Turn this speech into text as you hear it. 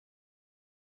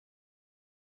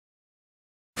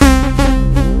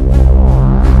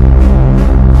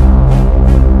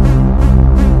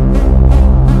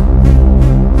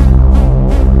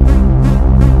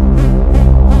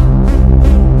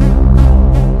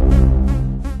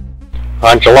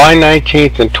On July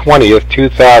 19th and 20th,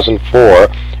 2004,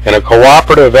 in a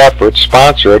cooperative effort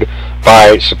sponsored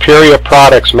by Superior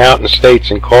Products Mountain States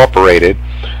Incorporated,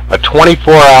 a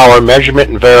 24-hour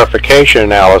measurement and verification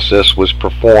analysis was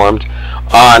performed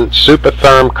on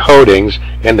Therm coatings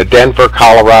in the Denver,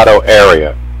 Colorado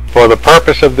area. For the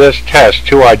purpose of this test,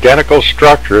 two identical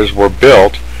structures were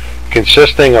built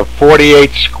consisting of 48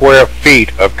 square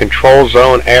feet of control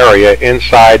zone area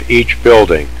inside each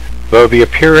building. Though the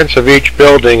appearance of each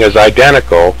building is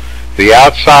identical, the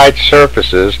outside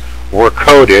surfaces were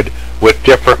coated with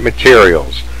different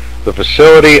materials. The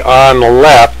facility on the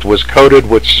left was coated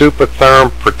with Therm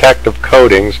protective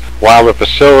coatings, while the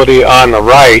facility on the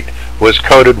right was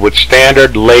coated with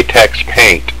standard latex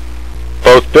paint.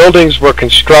 Both buildings were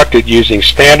constructed using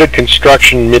standard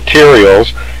construction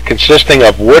materials consisting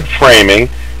of wood framing,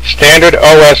 standard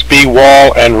OSB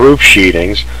wall and roof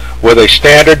sheetings with a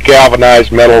standard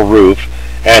galvanized metal roof,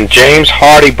 and James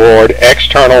Hardy board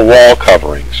external wall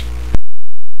coverings.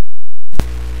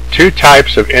 Two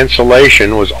types of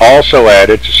insulation was also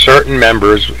added to certain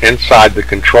members inside the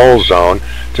control zone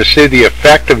to see the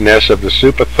effectiveness of the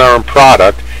Therm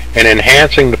product in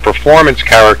enhancing the performance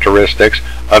characteristics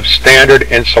of standard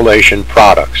insulation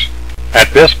products.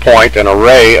 At this point, an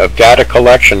array of data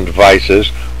collection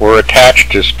devices were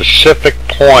attached to specific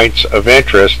points of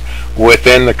interest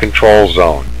within the control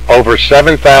zone. Over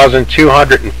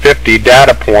 7,250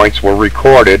 data points were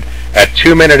recorded at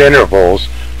 2-minute intervals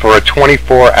for a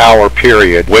 24-hour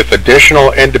period, with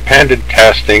additional independent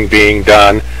testing being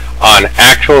done on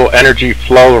actual energy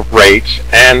flow rates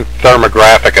and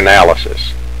thermographic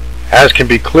analysis. As can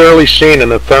be clearly seen in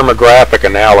the thermographic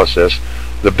analysis,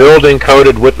 the building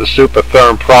coated with the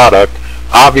Therm product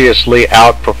obviously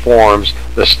outperforms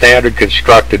the standard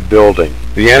constructed building.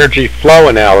 The energy flow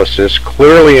analysis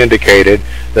clearly indicated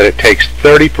that it takes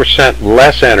 30%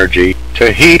 less energy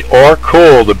to heat or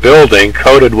cool the building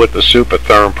coated with the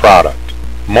Therm product.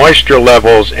 Moisture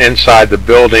levels inside the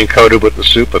building coated with the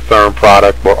Therm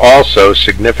product were also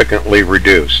significantly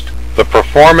reduced. The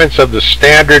performance of the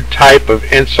standard type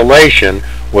of insulation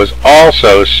was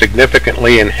also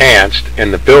significantly enhanced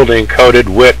in the building coated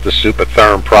with the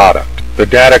Therm product. The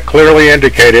data clearly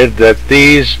indicated that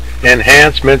these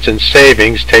enhancements and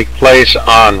savings take place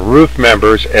on roof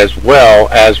members as well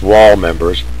as wall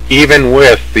members, even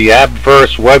with the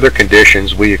adverse weather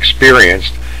conditions we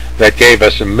experienced that gave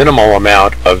us a minimal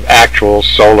amount of actual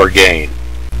solar gain.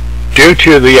 Due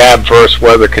to the adverse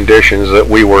weather conditions that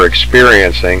we were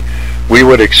experiencing, we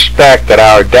would expect that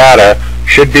our data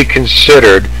should be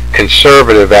considered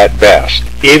conservative at best.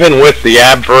 Even with the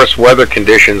adverse weather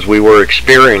conditions we were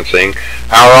experiencing,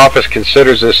 our office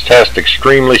considers this test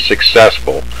extremely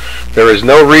successful. There is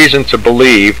no reason to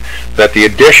believe that the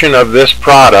addition of this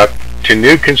product to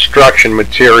new construction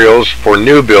materials for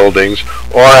new buildings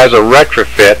or as a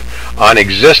retrofit on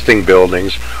existing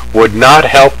buildings would not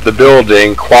help the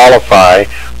building qualify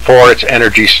for its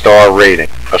Energy Star rating.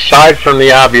 Aside from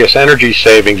the obvious energy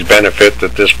savings benefit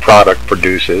that this product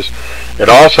produces, it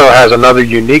also has another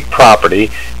unique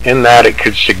property in that it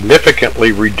could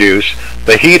significantly reduce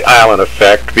the heat island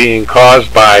effect being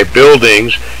caused by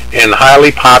buildings in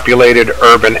highly populated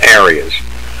urban areas.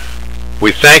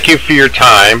 We thank you for your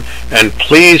time, and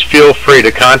please feel free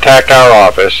to contact our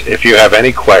office if you have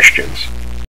any questions.